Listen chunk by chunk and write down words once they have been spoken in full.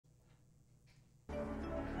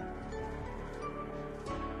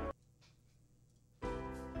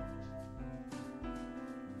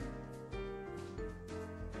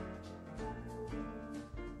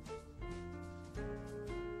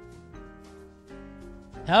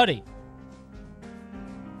Howdy.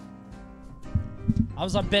 I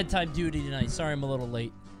was on bedtime duty tonight. Sorry I'm a little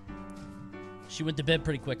late. She went to bed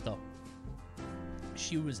pretty quick, though.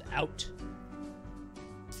 She was out.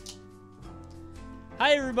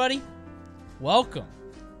 Hi, everybody. Welcome.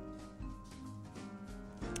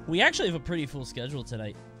 We actually have a pretty full schedule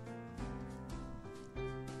tonight.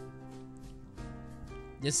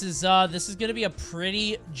 This is gonna be a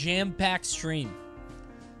pretty jam-packed stream.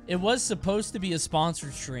 It was supposed to be a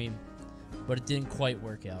sponsored stream, but it didn't quite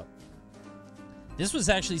work out. This was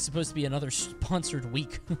actually supposed to be another sponsored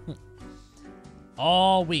week.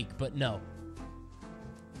 All week, but no.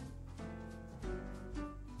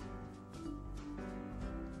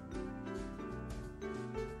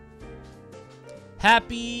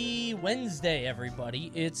 Happy Wednesday,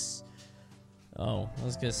 everybody. It's... Oh, I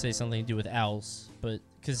was going to say something to do with owls, but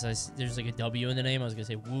because there's like a W in the name, I was going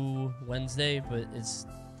to say Woo Wednesday, but it's...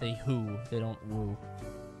 They who. They don't woo.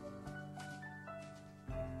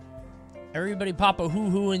 Everybody pop a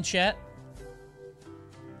hoo-hoo in chat.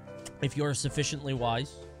 If you're sufficiently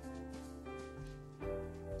wise.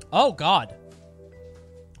 Oh, God.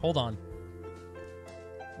 Hold on.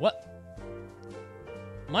 What?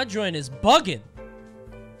 My joint is bugging.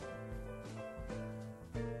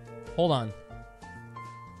 Hold on.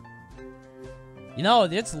 You know,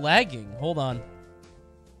 it's lagging. Hold on.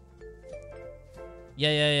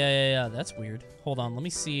 Yeah. That's weird. Hold on. Let me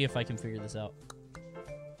see if I can figure this out.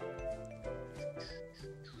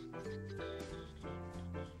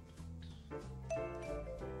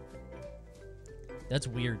 That's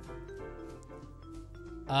weird.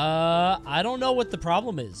 I don't know what the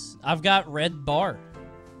problem is. I've got red bar.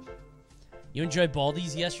 You enjoyed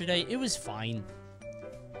Baldi's yesterday? It was fine.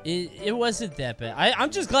 It wasn't that bad. I'm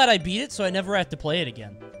just glad I beat it so I never have to play it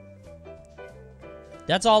again.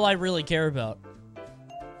 That's all I really care about.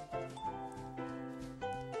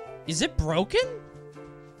 Is it broken?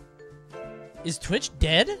 Is Twitch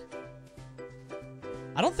dead?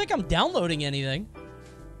 I don't think I'm downloading anything.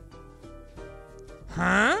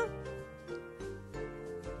 Huh?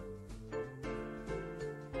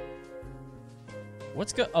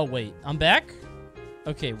 What's go- Oh, wait. I'm back?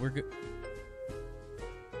 Okay, we're good.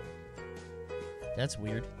 That's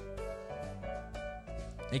weird.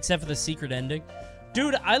 Except for the secret ending.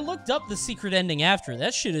 Dude, I looked up the secret ending after.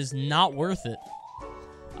 That shit is not worth it.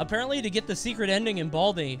 Apparently, to get the secret ending in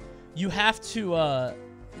Baldi, you have to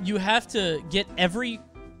get every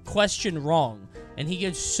question wrong. And he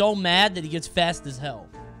gets so mad that he gets fast as hell.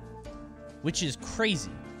 Which is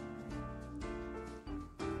crazy.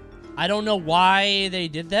 I don't know why they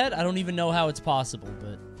did that. I don't even know how it's possible,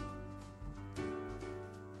 but...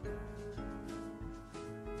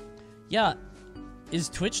 Yeah. Is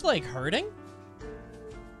Twitch, like, hurting?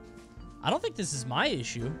 I don't think this is my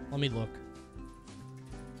issue. Let me look.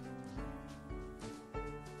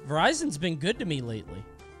 Verizon's been good to me lately.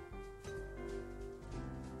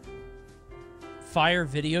 Fire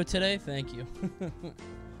video today? Thank you.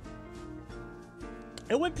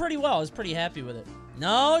 It went pretty well. I was pretty happy with it.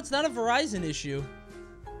 No, it's not a Verizon issue.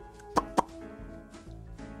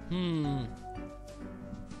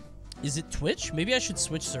 Is it Twitch? Maybe I should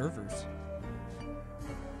switch servers.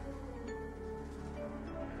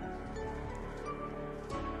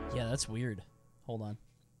 Yeah, that's weird. Hold on.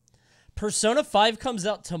 Persona 5 comes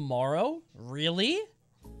out tomorrow? Really?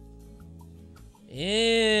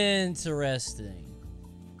 Interesting.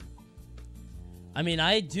 I mean,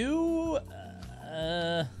 I do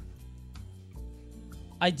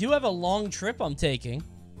have a long trip I'm taking.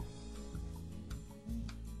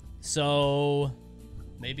 So,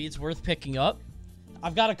 maybe it's worth picking up.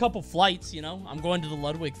 I've got a couple flights, you know. I'm going to the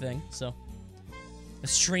Ludwig thing, so.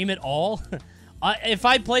 Stream it all? If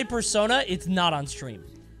I play Persona, it's not on stream.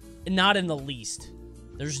 Not in the least.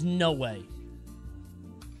 There's no way.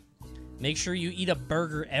 Make sure you eat a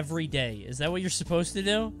burger every day. Is that what you're supposed to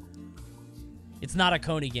do? It's not a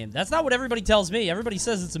Coney game. That's not what everybody tells me. Everybody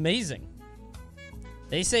says it's amazing.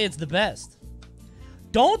 They say it's the best.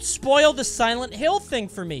 Don't spoil the Silent Hill thing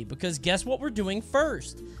for me, because guess what we're doing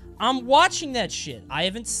first? I'm watching that shit. I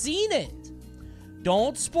haven't seen it.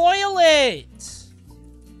 Don't spoil it.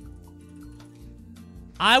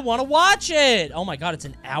 I want to watch it. Oh my god, it's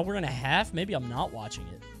an hour and a half? Maybe I'm not watching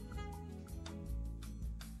it.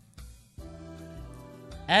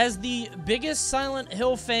 As the biggest Silent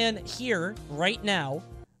Hill fan here, right now,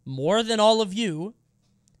 more than all of you,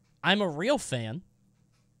 I'm a real fan.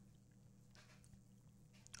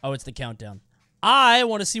 Oh, it's the countdown. I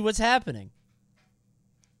want to see what's happening.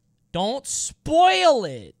 Don't spoil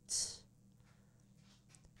it.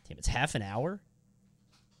 Damn, it's half an hour?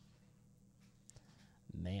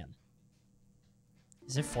 Man.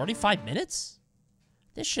 Is it 45 minutes?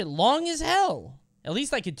 This shit long as hell. At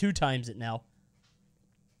least I could 2 times it now.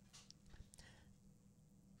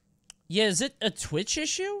 Yeah, is it a Twitch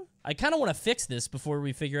issue? I kind of want to fix this before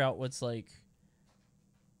we figure out what's like...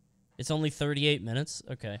 It's only 38 minutes?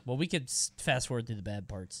 Okay, well, we could fast forward through the bad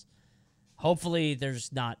parts. Hopefully,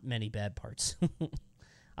 there's not many bad parts.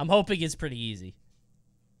 I'm hoping it's pretty easy.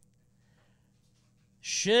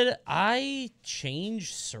 Should I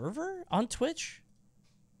change server on Twitch?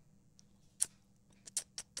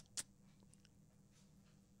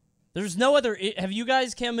 There's no other... Have you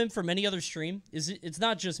guys come in from any other stream? It's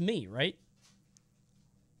not just me, right?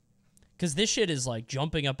 Because this shit is, like,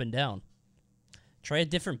 jumping up and down. Try a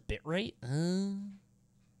different bitrate?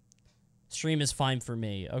 Stream is fine for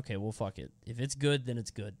me. Okay, well, fuck it. If it's good, then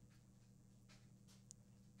it's good.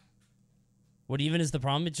 What even is the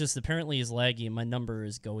problem? It just apparently is laggy and my number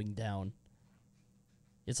is going down.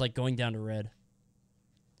 It's, like, going down to red.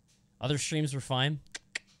 Other streams were fine.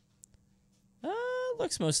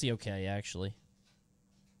 Looks mostly okay, actually.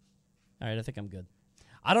 Alright, I think I'm good.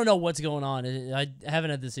 I don't know what's going on. I haven't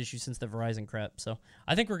had this issue since the Verizon crap, so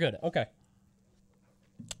I think we're good. Okay.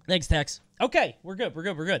 Thanks, Tex. Okay, we're good. We're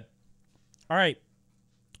good. We're good. Alright.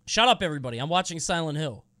 Shut up, everybody. I'm watching Silent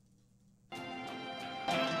Hill.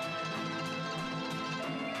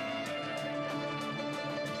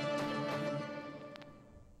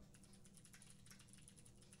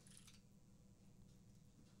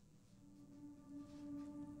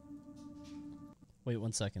 Wait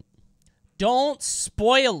 1 second. Don't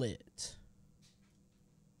spoil it.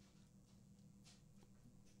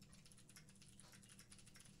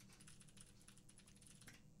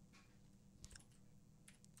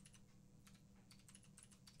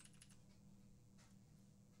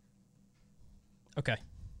 Okay.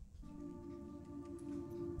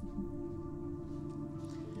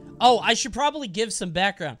 Oh, I should probably give some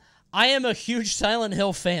background. I am a huge Silent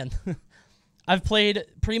Hill fan. I've played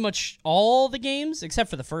pretty much all the games,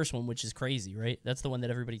 except for the first one, which is crazy, right? That's the one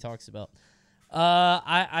that everybody talks about.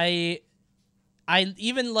 I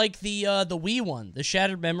even like the Wii one, the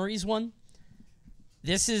Shattered Memories one.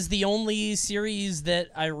 This is the only series that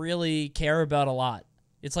I really care about a lot.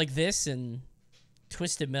 It's like this and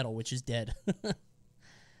Twisted Metal, which is dead.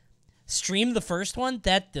 Stream the first one?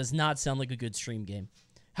 That does not sound like a good stream game.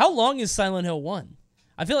 How long is Silent Hill 1?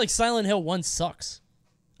 I feel like Silent Hill 1 sucks.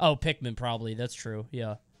 Oh, Pikmin probably. That's true.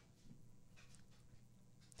 Yeah.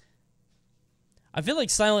 I feel like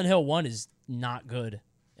Silent Hill 1 is not good.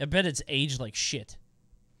 I bet it's aged like shit.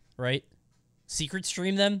 Right? Secret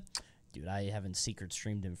stream them? Dude, I haven't secret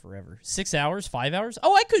streamed him forever. 6 hours? 5 hours?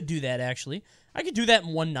 Oh, I could do that, actually. I could do that in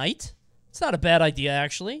one night. It's not a bad idea,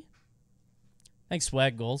 actually. Thanks,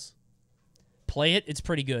 Swag Goals. Play it. It's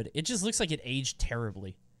pretty good. It just looks like it aged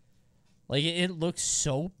terribly. Like, it looks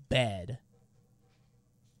so bad.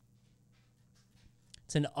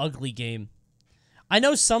 It's an ugly game. I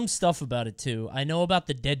know some stuff about it, too. I know about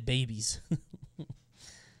the dead babies.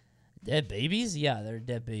 Dead babies? Yeah, they're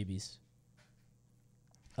dead babies.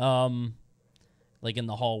 Like in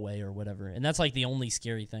the hallway or whatever. And that's, like, the only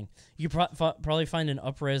scary thing. You probably find an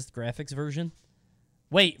up-res graphics version.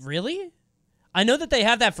 Wait, really? I know that they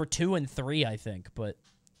have that for 2 and 3, I think, but...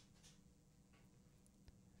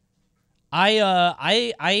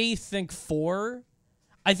 I think 4...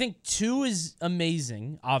 I think 2 is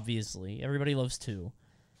amazing, obviously. Everybody loves 2.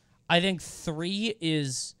 I think 3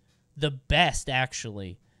 is the best,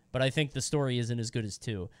 actually. But I think the story isn't as good as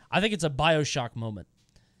 2. I think it's a BioShock moment.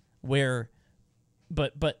 Where...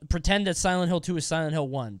 But pretend that Silent Hill 2 is Silent Hill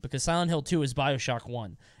 1. Because Silent Hill 2 is BioShock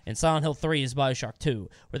 1. And Silent Hill 3 is BioShock 2.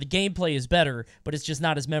 Where the gameplay is better, but it's just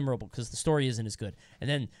not as memorable because the story isn't as good. And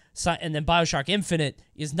then BioShock Infinite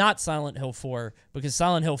is not Silent Hill 4 because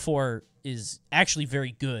Silent Hill 4 is actually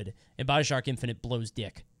very good. And BioShock Infinite blows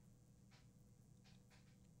dick.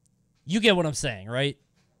 You get what I'm saying, right?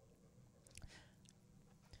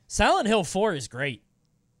 Silent Hill 4 is great.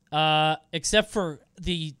 Except for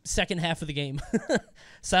the second half of the game.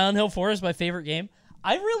 Silent Hill 4 is my favorite game.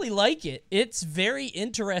 I really like it. It's very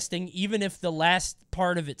interesting, even if the last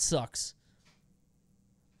part of it sucks.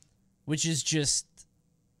 Which is just...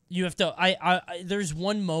 You have to... There's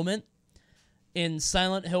one moment in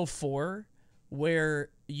Silent Hill 4 where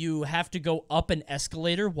you have to go up an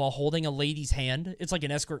escalator while holding a lady's hand. It's like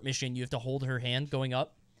an escort mission. You have to hold her hand going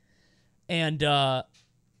up. And,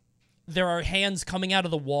 there are hands coming out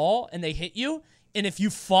of the wall, and they hit you. And if you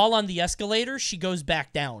fall on the escalator, she goes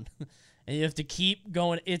back down. And you have to keep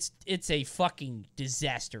going. It's a fucking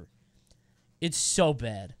disaster. It's so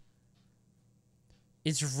bad.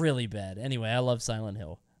 It's really bad. Anyway, I love Silent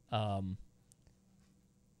Hill.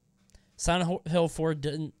 Silent Hill 4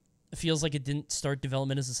 feels like it didn't start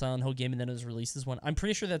development as a Silent Hill game and then it was released as one. I'm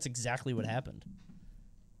pretty sure that's exactly what happened.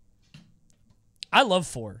 I love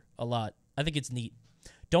 4 a lot. I think it's neat.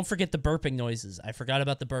 Don't forget the burping noises. I forgot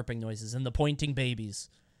about the burping noises and the pointing babies.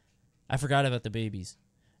 I forgot about the babies.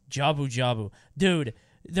 Jabu Jabu. Dude,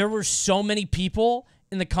 there were so many people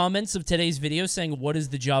in the comments of today's video saying, what is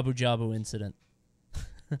the Jabu Jabu incident?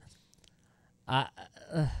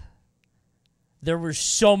 There were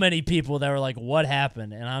so many people that were like, what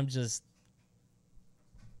happened? And I'm just...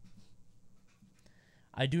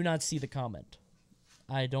 I do not see the comment.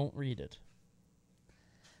 I don't read it.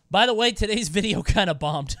 By the way, today's video kind of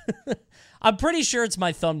bombed. I'm pretty sure it's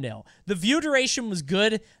my thumbnail. The view duration was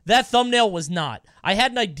good. That thumbnail was not. I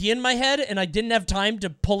had an idea in my head, and I didn't have time to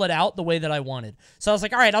pull it out the way that I wanted. So I was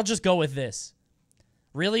like, all right, I'll just go with this.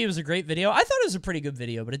 Really? It was a great video? I thought it was a pretty good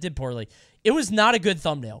video, but it did poorly. It was not a good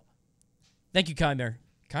thumbnail. Thank you, Kymer.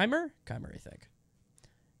 Kymer? Kymer, I think.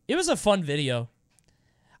 It was a fun video.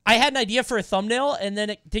 I had an idea for a thumbnail, and then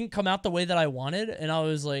it didn't come out the way that I wanted, and I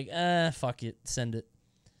was like, fuck it. Send it.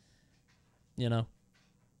 You know?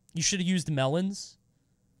 You should have used melons.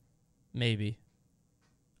 Maybe.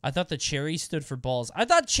 I thought the cherry stood for balls. I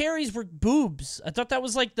thought cherries were boobs. I thought that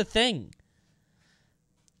was like the thing.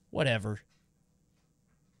 Whatever.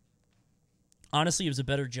 Honestly, it was a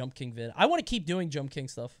better Jump King vid. I want to keep doing Jump King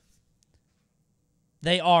stuff.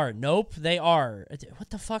 They are. Nope, they are. What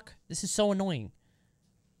the fuck? This is so annoying.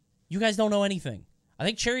 You guys don't know anything. I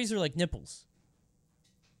think cherries are like nipples.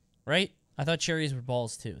 Right? I thought cherries were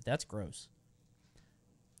balls too. That's gross.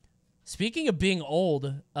 Speaking of being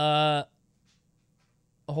old, hold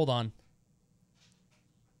on.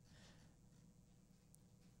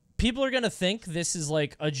 People are going to think this is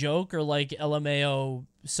like a joke or like LMAO,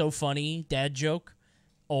 so funny, dad joke,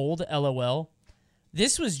 old, LOL.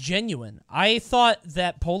 This was genuine. I thought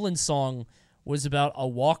that Poland song was about a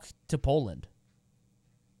walk to Poland.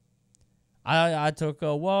 I took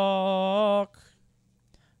a walk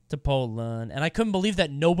to Poland, and I couldn't believe that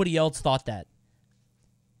nobody else thought that.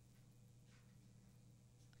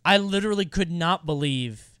 I literally could not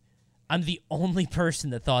believe I'm the only person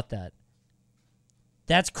that thought that.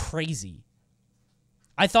 That's crazy.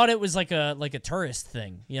 I thought it was like a tourist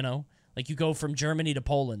thing, you know? Like you go from Germany to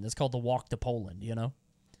Poland. It's called the walk to Poland, you know?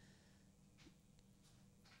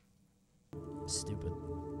 Stupid.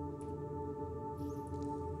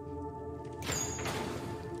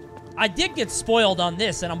 I did get spoiled on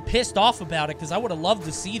this, and I'm pissed off about it because I would have loved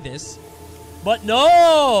to see this. But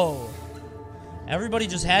no! Everybody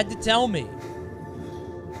just had to tell me.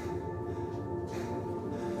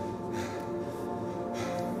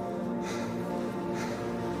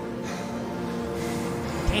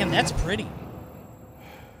 Damn, that's pretty.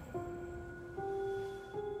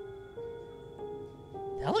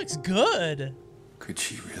 That looks good. Could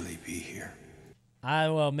she really be here?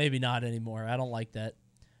 Well, maybe not anymore. I don't like that.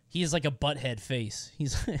 He has like a butthead face.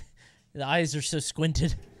 He's the eyes are so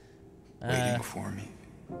squinted. Waiting for me.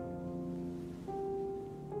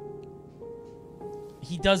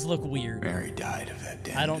 He does look weird. Mary died of that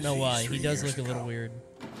damn I don't know why. disease He does 3 look years a little ago. weird.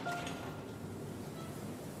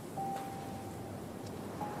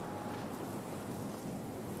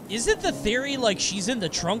 Is it the theory like she's in the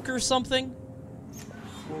trunk or something?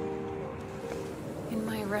 In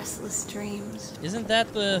my restless dreams, Isn't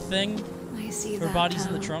that the thing? I see Her that body's in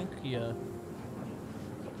town. the trunk? Yeah.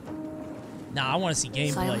 Nah, I want to see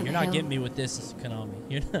gameplay. Silent You're not Hill. getting me with this, Konami.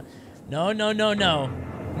 You're not... No, no, no, no.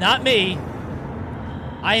 Not me.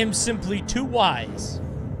 I am simply too wise.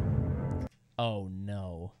 Oh,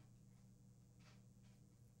 no.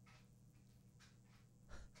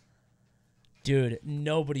 Dude,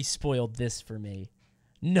 nobody spoiled this for me.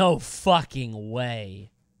 No fucking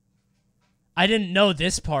way. I didn't know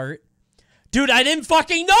this part. Dude, I didn't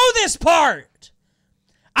fucking know this part!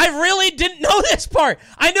 I really didn't know this part!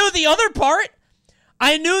 I knew the other part!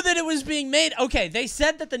 I knew that it was being made... Okay, they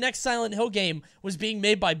said that the next Silent Hill game was being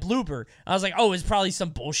made by Bloober. I was like, oh, it's probably some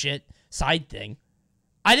bullshit side thing.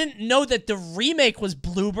 I didn't know that the remake was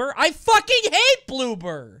Bloober. I fucking hate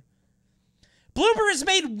Bloober! Bloober has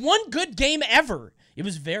made one good game ever. It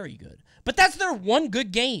was very good. But that's their one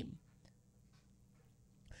good game.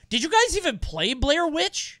 Did you guys even play Blair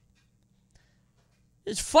Witch?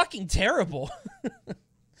 It's fucking terrible.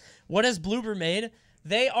 What has Bloober made?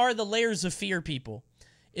 They are the Layers of Fear people.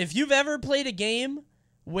 If you've ever played a game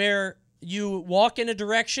where you walk in a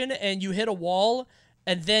direction and you hit a wall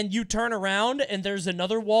and then you turn around and there's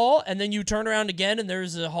another wall and then you turn around again and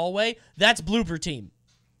there's a hallway, that's Bloober Team.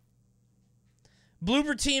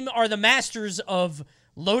 Bloober Team are the masters of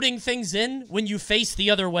loading things in when you face the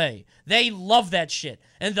other way. They love that shit,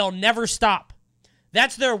 and they'll never stop.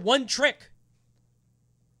 That's their one trick.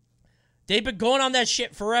 They've been going on that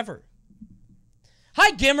shit forever.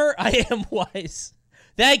 Hi, Gimmer. I am Wise.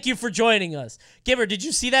 Thank you for joining us. Gimmer, did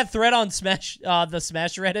you see that thread on Smash, the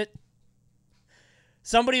Smash Reddit?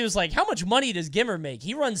 Somebody was like, how much money does Gimmer make?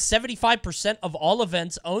 He runs 75% of all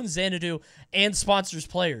events, owns Xanadu, and sponsors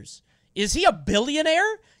players. Is he a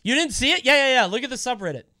billionaire? You didn't see it? Yeah. Look at the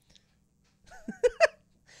subreddit.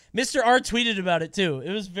 Mr. R tweeted about it, too.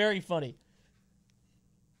 It was very funny.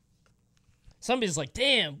 Somebody's like,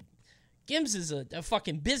 damn, Gims is a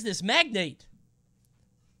fucking business magnate.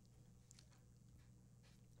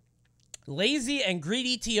 Lazy and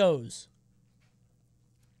greedy TOs.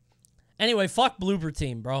 Anyway, fuck Bloober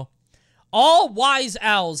Team, bro. All wise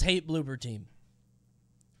owls hate Bloober Team.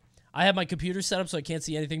 I have my computer set up so I can't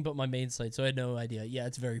see anything but my main site, so I had no idea. Yeah,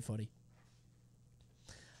 it's very funny.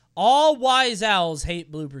 All wise owls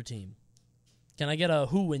hate Bloober Team. Can I get a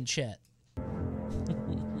who in chat?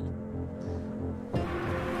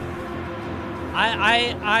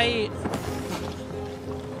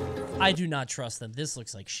 I do not trust them. This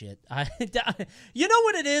looks like shit. You know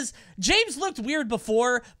what it is? James looked weird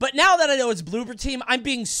before, but now that I know it's Bloober Team, I'm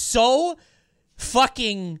being so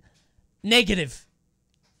fucking negative.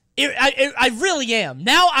 I really am.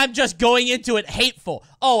 Now I'm just going into it hateful.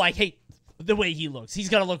 Oh, I hate the way he looks. He's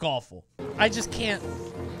gonna look awful. I just can't.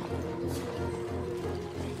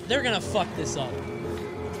 They're gonna fuck this up.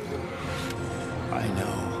 I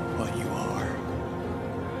know what you are.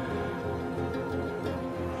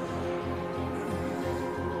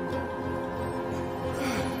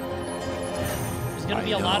 There's gonna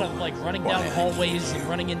be a lot of like running down hallways and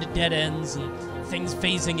running into dead ends and things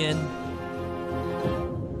phasing in.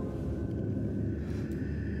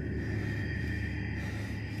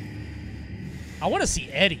 I want to see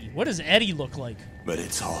Eddie. What does Eddie look like? But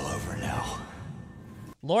it's all over now.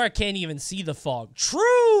 Laura can't even see the fog.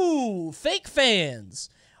 True! Fake fans!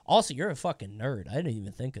 Also, you're a fucking nerd. I didn't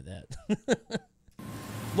even think of that.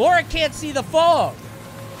 Laura can't see the fog!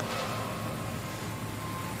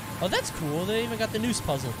 Oh, that's cool. They even got the noose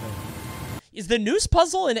puzzle thing. Is the noose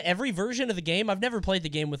puzzle in every version of the game? I've never played the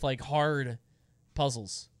game with, like, hard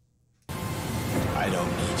puzzles. I don't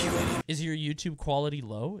need you anymore. Is your YouTube quality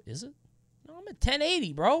low? Is it? No, I'm at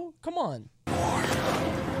 1080, bro. Come on.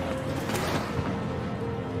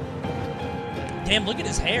 Damn, look at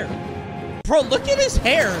his hair. Bro, look at his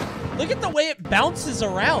hair. Look at the way it bounces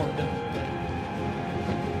around.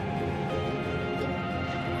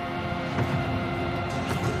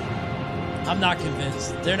 I'm not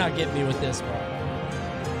convinced. They're not getting me with this, bro.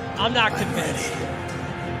 I'm not convinced.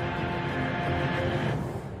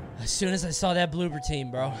 As soon as I saw that Bloober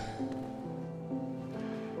Team, bro.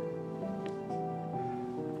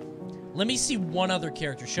 Let me see one other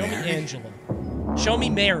character. Show me Angela. Show me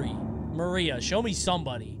Mary. Maria. Show me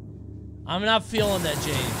somebody. I'm not feeling that,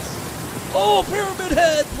 James. Oh, Pyramid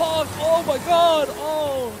Head! Pog! Oh my god!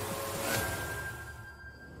 Oh!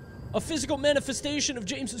 A physical manifestation of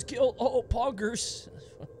James's guilt. Oh, Poggers.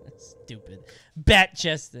 Stupid. Bat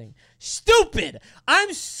chesting. Stupid!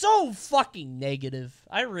 I'm so fucking negative.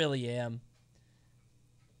 I really am.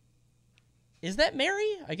 Is that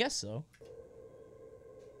Mary? I guess so.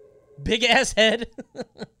 Big ass head.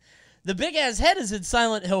 The big ass head is in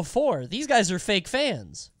Silent Hill 4. These guys are fake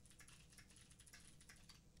fans.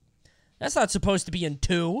 That's not supposed to be in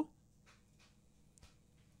 2.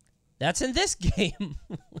 That's in this game.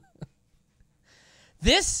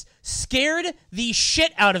 This scared the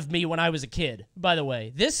shit out of me when I was a kid, by the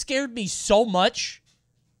way. This scared me so much.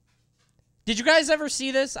 Did you guys ever see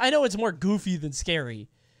this? I know it's more goofy than scary.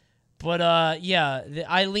 But, yeah,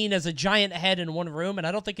 Eileen has a giant head in one room, and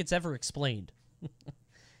I don't think it's ever explained.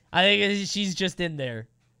 I think she's just in there.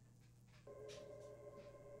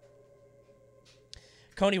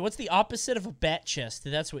 Coney, what's the opposite of a bat chest?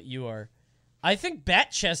 That's what you are. I think bat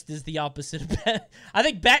chest is the opposite of bat. I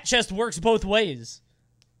think bat chest works both ways.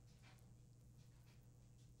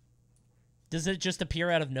 Does it just appear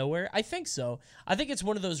out of nowhere? I think so. I think it's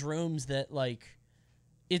one of those rooms that, like,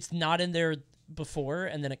 it's not in there before,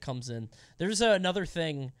 and then it comes in. There's another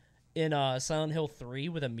thing in Silent Hill 3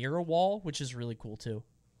 with a mirror wall, which is really cool, too.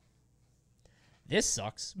 This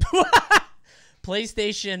sucks.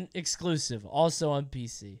 PlayStation exclusive, also on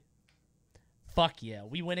PC. Fuck yeah,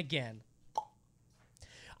 we win again.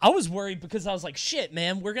 I was worried because I was like, shit,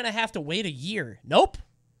 man, we're going to have to wait a year. Nope.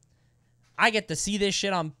 I get to see this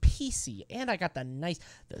shit on PC, and I got the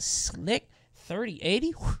slick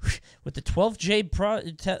 3080 with the 12 gen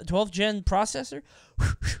processor.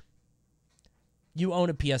 You own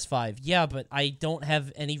a PS5. Yeah, but I don't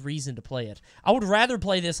have any reason to play it. I would rather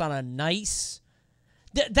play this on a nice...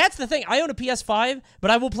 That's the thing. I own a PS5,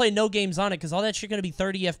 but I will play no games on it because all that shit going to be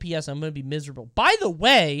 30 FPS. I'm going to be miserable. By the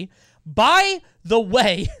way,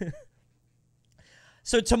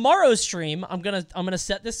 so tomorrow's stream, I'm gonna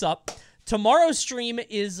set this up. Tomorrow's stream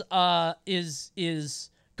is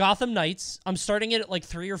Gotham Knights. I'm starting it at like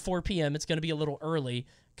 3 or 4 p.m. It's going to be a little early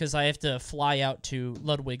because I have to fly out to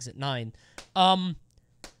Ludwig's at 9. I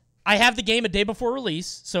have the game a day before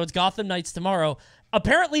release, so it's Gotham Knights tomorrow.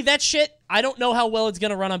 Apparently that shit, I don't know how well it's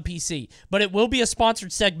going to run on PC, but it will be a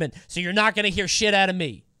sponsored segment, so you're not going to hear shit out of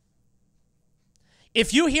me.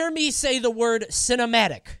 If you hear me say the word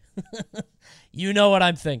cinematic, you know what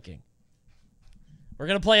I'm thinking. We're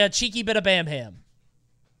going to play a cheeky bit of Bam Ham.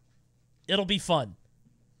 It'll be fun.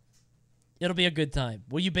 It'll be a good time.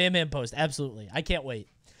 Will you Bam Ham post? Absolutely. I can't wait.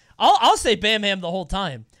 I'll say Bam Ham the whole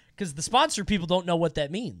time because the sponsor people don't know what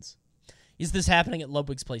that means. Is this happening at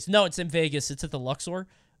Ludwig's place? No, it's in Vegas. It's at the Luxor.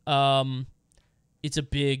 It's a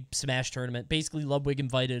big Smash tournament. Basically, Ludwig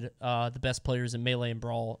invited the best players in Melee and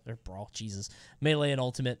Brawl. Melee and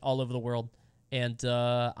Ultimate all over the world. And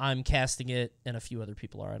I'm casting it, and a few other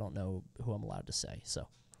people are. I don't know who I'm allowed to say. So,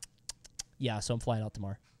 yeah, so I'm flying out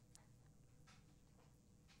tomorrow.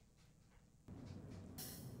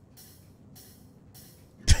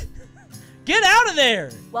 Get out of there!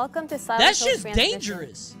 Welcome to Silent That's Hill just Transmission,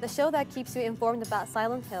 dangerous. the show that keeps you informed about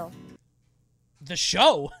Silent Hill. The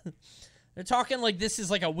show? They're talking like this is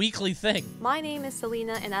like a weekly thing. My name is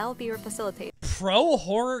Selena, and I'll be your facilitator. Pro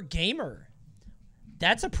horror gamer.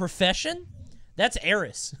 That's a profession? That's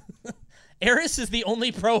Eris. Eris is the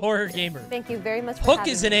only pro horror gamer. Thank you very much for Hook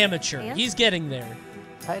having is an me. amateur. And? He's getting there.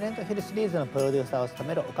 サイレントヒルシリーズのプロデューサーを務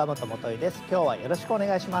める岡本元井です。今日はよろしくお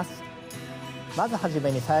願いします。まずはじ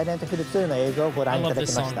めにサイレントヒル2の映像をご覧いただき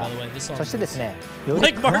ました。そしてですね、よ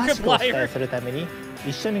り詳しくお伝えするために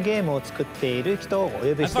一緒にゲームを作っている人をお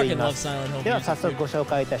呼びしています。では早速ご紹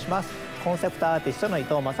介いたします。コンセプトアーティストの伊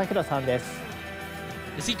藤正弘さんです。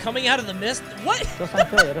Is he coming out of the mist? What? 伊藤さん、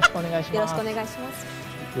今日はよろしくお願いします。よろしくお願いします。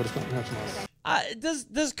よろしくお願いします。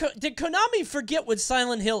Did Konami forget what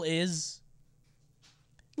Silent Hill is?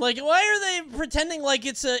 Like, why are they pretending like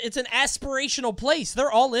it's an aspirational place? They're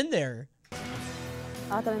all in there.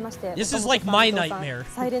 This is like my nightmare.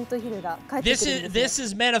 This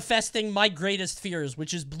is manifesting my greatest fears,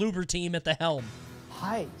 which is Bloober Team at the helm.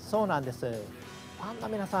 はい、そうなんです。ファンの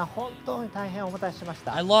皆さん、本当に大変お待たせしまし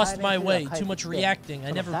た。 I lost my way. Too much reacting.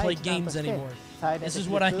 I never play games anymore. This is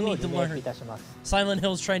what I need to learn. Silent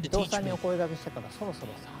Hill's trying to teach me. お声掛けしてからそろそ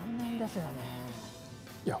ろ3年ですよね。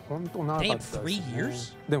いや、本当長かったですね。 3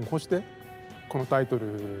 years? でもこうしてこのタイト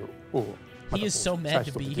ルを He is so mad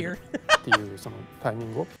to be here. っていうそのタイミ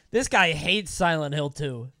ングを This guy hates Silent Hill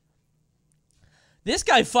 2. This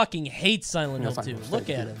guy fucking hates Silent Hill 2. Look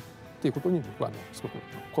at him. っていうことに僕はすごく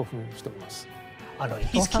興奮しております。伊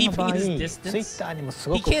藤さんの場合、ツイッターにもす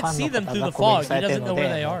ごくファンの方がコメントされているの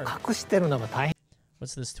で、隠してるのが大変。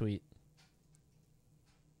What's this tweet?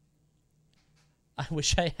 I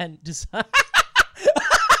wish I hadn't decided.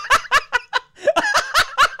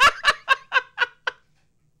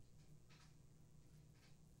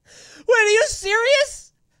 Wait, are you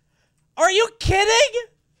serious? Are you kidding?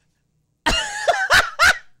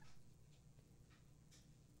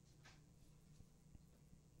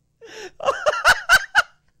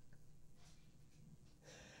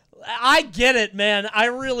 I get it, man. I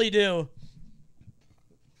really do.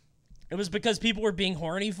 It was because people were being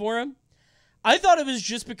horny for him. I thought it was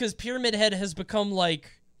just because Pyramid Head has become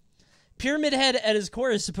like... Pyramid Head at his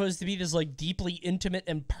core is supposed to be this like deeply intimate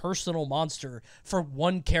and personal monster for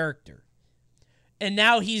one character. And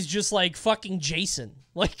now he's just like fucking Jason.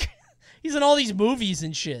 Like, he's in all these movies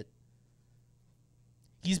and shit.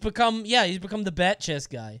 He's become the bat chest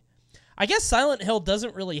guy. I guess Silent Hill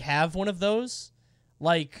doesn't really have one of those.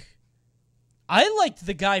 Like, I liked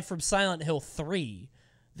the guy from Silent Hill 3.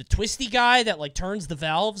 The twisty guy that like turns the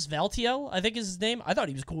valves, Valtiel, I think is his name. I thought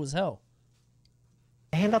he was cool as hell.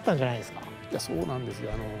 大変だったんじゃないですか。いや、そうなんです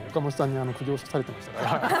よ。岡本さんに苦情されてましたか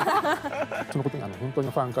らそのことに本当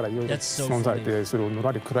にファンからいろいろ質問されて、それをの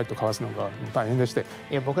らりくらりと交わすのが大変でして、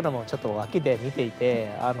いや、僕らもちょっと脇で見てい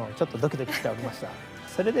て、ちょっとドキドキしておりました。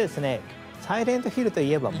それでですね、サイレントヒルと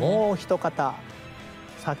いえばもう一方、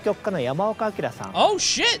作曲家の山岡明さん。Oh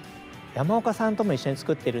shit! 山岡さんとも一緒に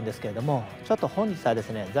作っているんですけれども、ちょっと本日はです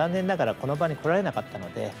ね、残念ながらこの場に来られなかった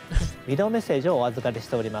のでビデオメッセージをお預かりし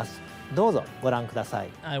ております。どうぞご覧ください。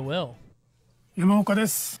 I will. 山岡で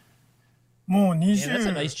す。もう Yeah, that's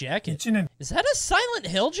a nice jacket. 21年。 Is that a Silent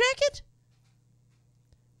Hill jacket?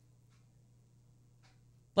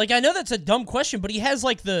 Like, I know that's a dumb question, but he has,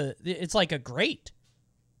 like, it's like a grate.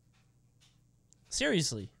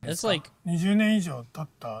 Seriously. It's like... 20年以上経っ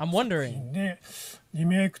た I'm wondering. でリ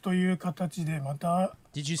メイクという形でまた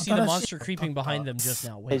Did you see the monster creeping behind them just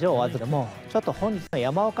now? 以上お預けもちょっと本日の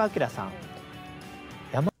山岡明さん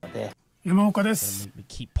山岡です。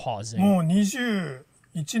 Keep pausing. もう21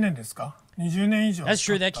年ですか20年以上 That's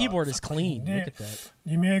true. That keyboard is clean. Look で at that.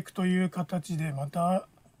 リメイクという形でまた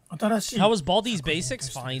新しい How was Baldi's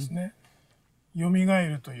Basics? Fine. 蘇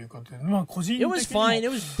るということで、まあ個人的 It was fine. It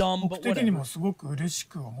was dumb, にも but 僕的に whatever. もすごく嬉し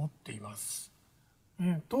く思っています。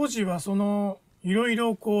当時はそのいろい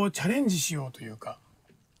ろこうチャレンジしようというか、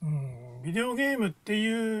ビデオゲームって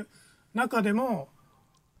いう中でも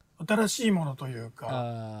新しいものという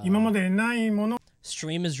か、今までないもの。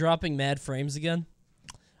Stream is dropping mad frames again.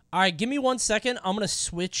 All right, give me 1 second. I'm gonna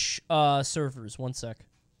switch servers. 1 sec.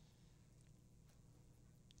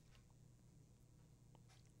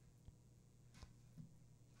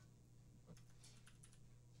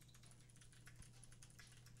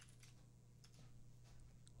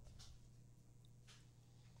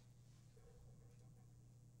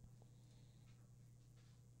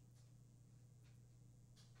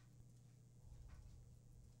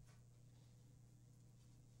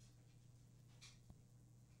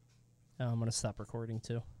 I'm gonna stop recording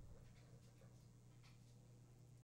too.